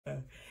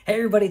Hey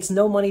everybody, it's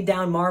No Money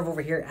Down Marv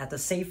over here at the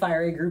Safe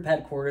IRA Group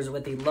headquarters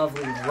with the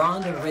lovely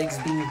Rhonda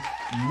Rigby,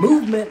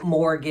 Movement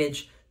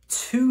Mortgage,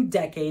 2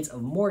 decades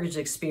of mortgage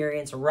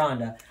experience.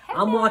 Rhonda,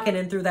 I'm walking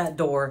in through that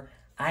door.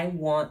 I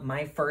want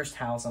my first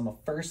house. I'm a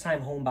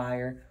first-time home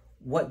buyer.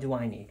 What do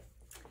I need?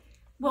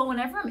 Well,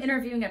 whenever I'm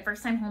interviewing a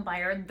first-time home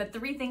buyer, the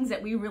 3 things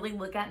that we really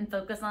look at and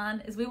focus on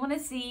is we want to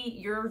see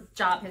your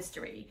job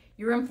history,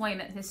 your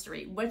employment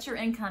history, what your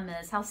income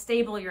is, how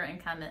stable your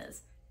income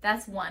is.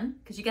 That's 1,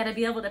 because you got to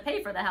be able to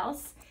pay for the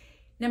house.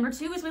 Number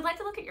 2 is we'd like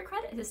to look at your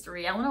credit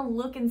history. I want to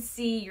look and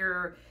see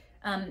your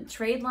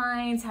trade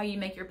lines, how you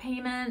make your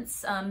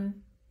payments,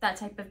 that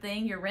type of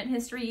thing, your rent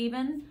history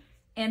even.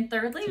 And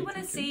thirdly, we want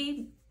to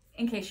see,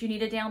 in case you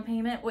need a down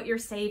payment, what your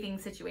saving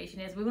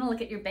situation is. We want to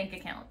look at your bank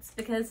accounts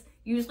because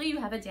usually you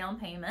have a down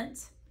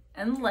payment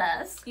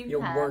unless you're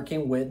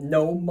working with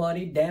No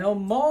Money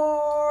Down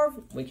Marv.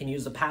 We can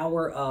use the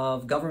power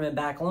of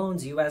government-backed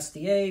loans,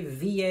 USDA,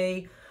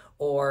 VA,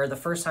 or the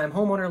first-time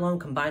homeowner loan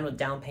combined with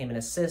down payment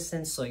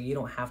assistance so you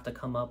don't have to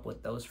come up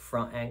with those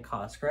front-end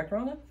costs. Correct,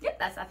 Rhonda? Yep,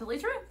 that's absolutely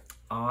true.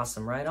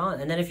 Awesome, right on.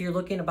 And then if you're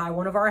looking to buy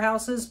one of our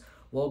houses,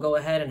 we'll go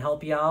ahead and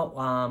help you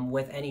out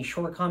with any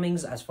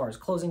shortcomings as far as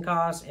closing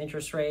costs,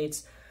 interest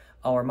rates,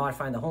 or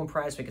modifying the home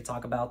price. We could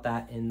talk about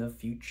that in the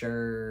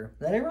future.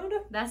 Is that it, Rhonda?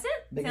 That's it.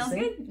 Biggest Sounds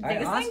thing? good. All right,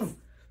 Biggest awesome. things.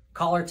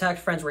 Call or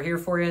text, friends. We're here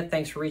for you.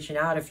 Thanks for reaching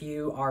out. If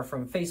you are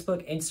from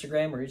Facebook,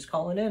 Instagram, or you're just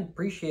calling in,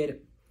 appreciate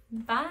it.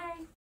 Bye.